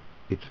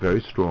 It's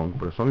very strong,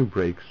 but if something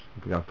breaks,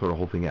 you have to throw the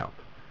whole thing out.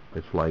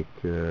 It's like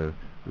the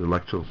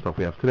electrical stuff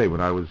we have today.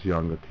 When I was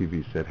young, a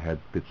TV set had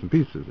bits and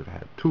pieces. It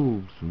had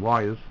tubes and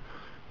wires,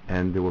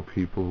 and there were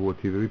people who were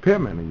TV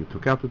repairmen, and you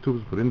took out the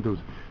tubes, put in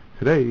tubes.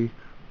 Today,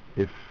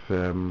 if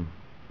the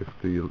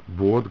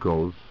board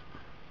goes,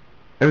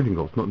 everything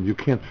goes. No, you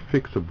can't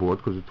fix a board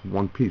because it's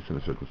one piece in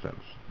a certain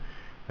sense.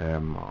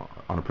 On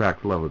a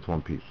practical level, it's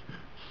one piece.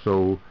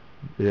 So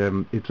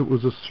it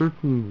was a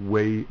certain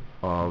way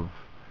of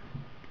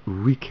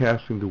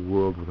recasting the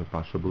world with a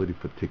possibility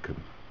for tikkun.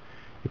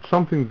 It's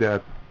something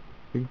that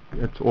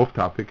it's off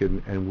topic,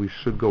 and we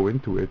should go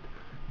into it,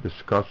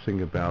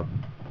 discussing about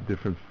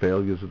different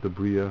failures of the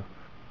Bria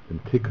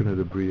and tikkun of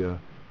the Bria,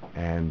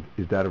 and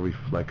is that a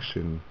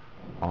reflection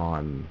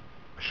on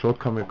a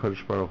shortcoming of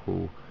Kadosh Baruch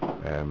Hu,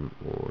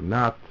 or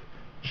not?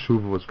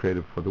 Tshuva was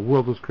created before the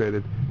world was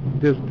created.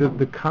 There's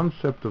the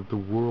concept of the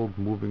world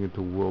moving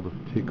into a world of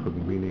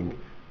tikkun, meaning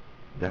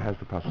that has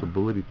the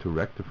possibility to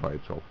rectify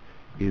itself,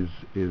 is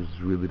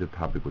really the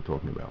topic we're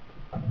talking about.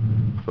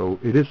 So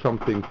it is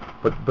something,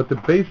 but the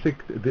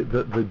basic,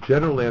 the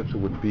general answer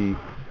would be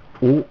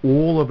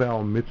all of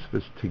our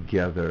mitzvahs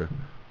together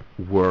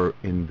were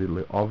in the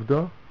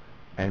Le'avda,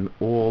 and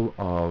all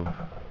of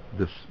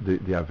the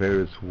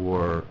averos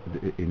were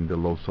in the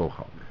Lo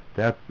Sochal.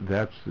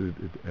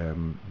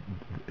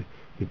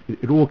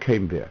 It all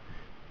came there.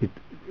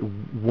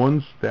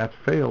 Once that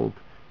failed,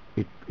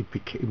 it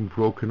became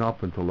broken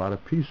up into a lot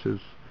of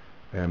pieces.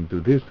 Do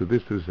this, do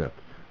that.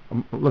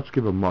 Let's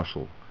give a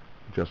mashal.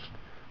 Just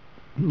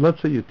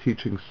let's say you're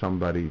teaching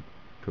somebody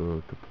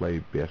to play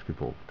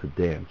basketball, to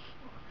dance.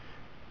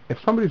 If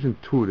somebody's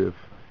intuitive,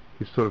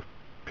 he sort of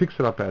picks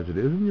it up as it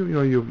is, and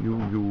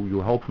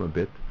you help him a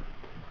bit.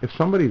 If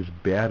somebody's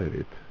bad at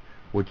it,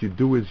 what you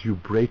do is you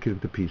break it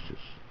into pieces,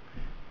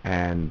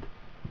 and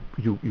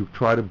you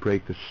try to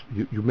break this.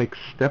 You make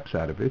steps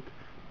out of it,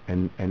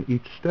 and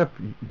each step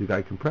the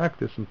guy can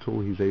practice until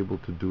he's able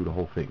to do the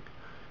whole thing.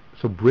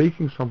 So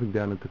breaking something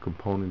down into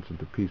components,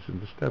 into pieces,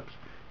 into steps,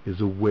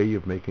 is a way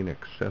of making it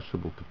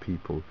accessible to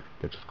people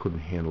that just couldn't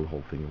handle the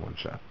whole thing in one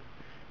shot.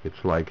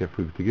 It's like if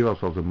we were to give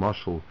ourselves a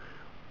mashal,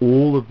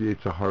 all of the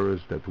Yetzer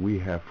that we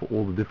have for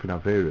all the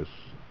different averos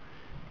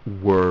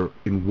were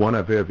in one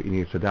aver of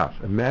Inyan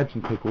Sadas.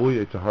 Imagine, take all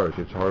your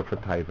Yetzer for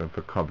Taiva, and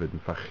for Kavod,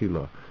 and for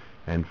Chila,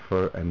 and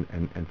for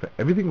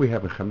everything we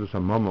have in Chemdas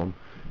HaMamon,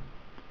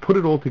 put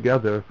it all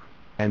together,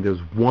 and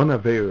there's one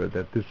aver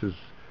that this is,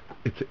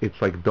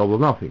 it's like double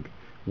nothing.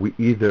 We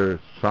either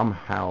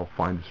somehow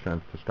find the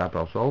strength to stop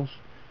ourselves,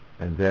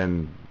 and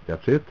then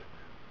that's it,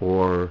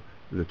 or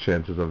the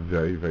chances are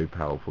very, very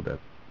powerful that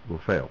we'll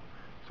fail.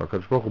 So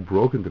HaKadosh Baruch Hu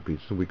broke into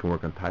pieces, and we can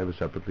work on Taiva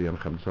separately, on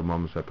Chemdas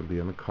HaMamon separately,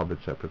 on the Kavod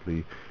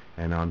separately,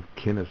 and on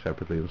Kina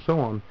separately, and so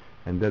on,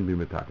 and then be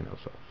mitaking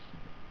ourselves.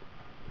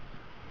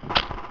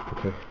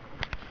 Okay.